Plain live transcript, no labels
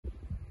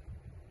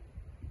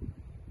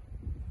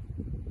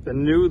the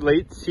new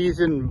late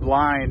season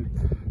blind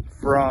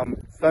from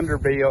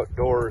Thunderbay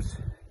Outdoors.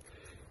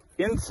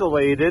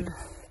 Insulated,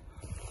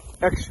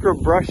 extra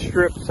brush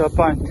strips up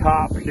on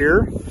top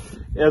here,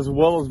 as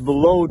well as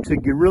below to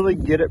really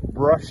get it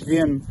brushed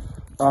in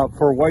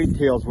for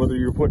whitetails, whether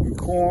you're putting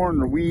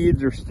corn or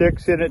weeds or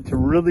sticks in it, to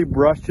really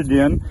brush it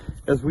in.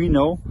 As we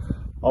know,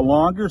 a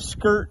longer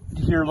skirt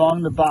here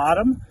along the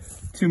bottom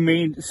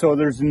so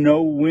there's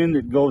no wind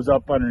that goes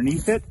up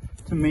underneath it,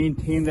 to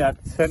maintain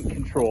that scent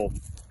control.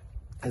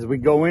 As we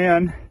go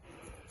in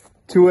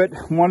to it,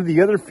 one of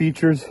the other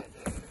features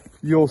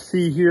you'll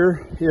see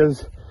here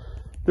is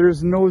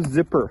there's no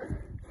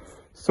zipper.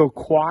 So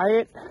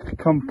quiet,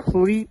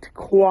 complete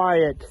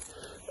quiet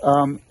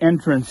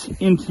entrance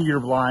into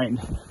your blind.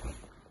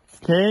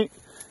 Okay,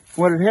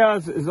 what it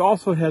has is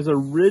also has a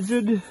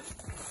rigid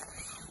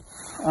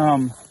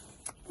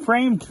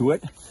frame to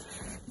it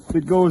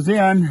that goes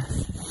in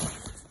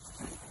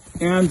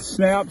and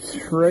snaps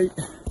right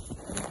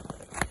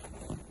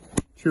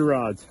to your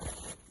rods.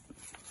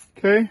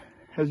 Okay,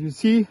 as you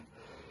see,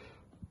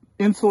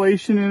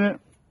 insulation in it,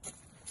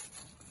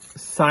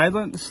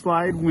 silent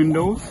slide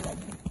windows,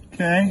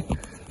 okay,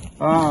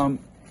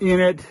 in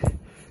it,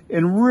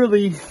 and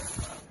really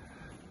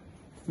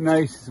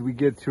nice as we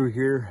get through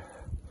here.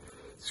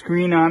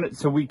 Screen on it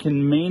so we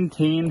can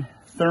maintain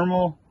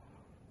thermal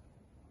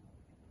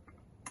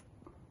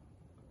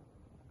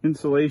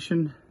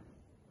insulation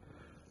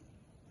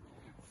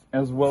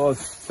as well as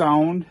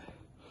sound.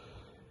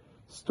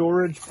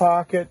 Storage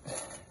pocket.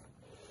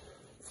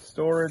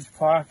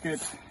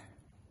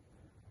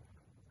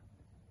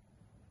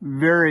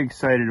 Very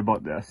excited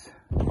about this.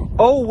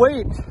 Oh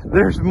wait,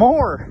 there's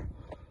more.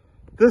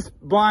 This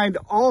blind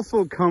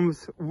also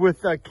comes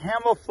with a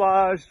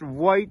camouflaged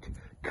white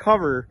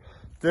cover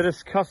that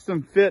is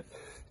custom fit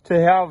to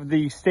have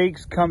the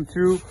stakes come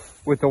through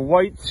with a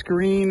white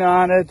screen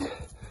on it,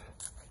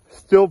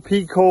 still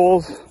peak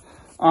holes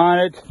on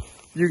it.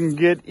 You can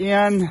get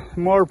in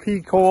more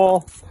peak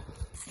hole,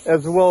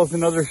 as well as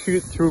another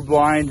shoot through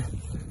blind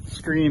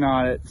screen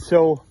on it.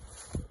 So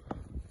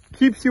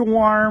keeps you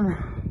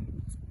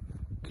warm,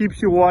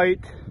 keeps you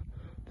white,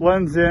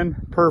 blends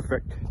in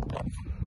perfect.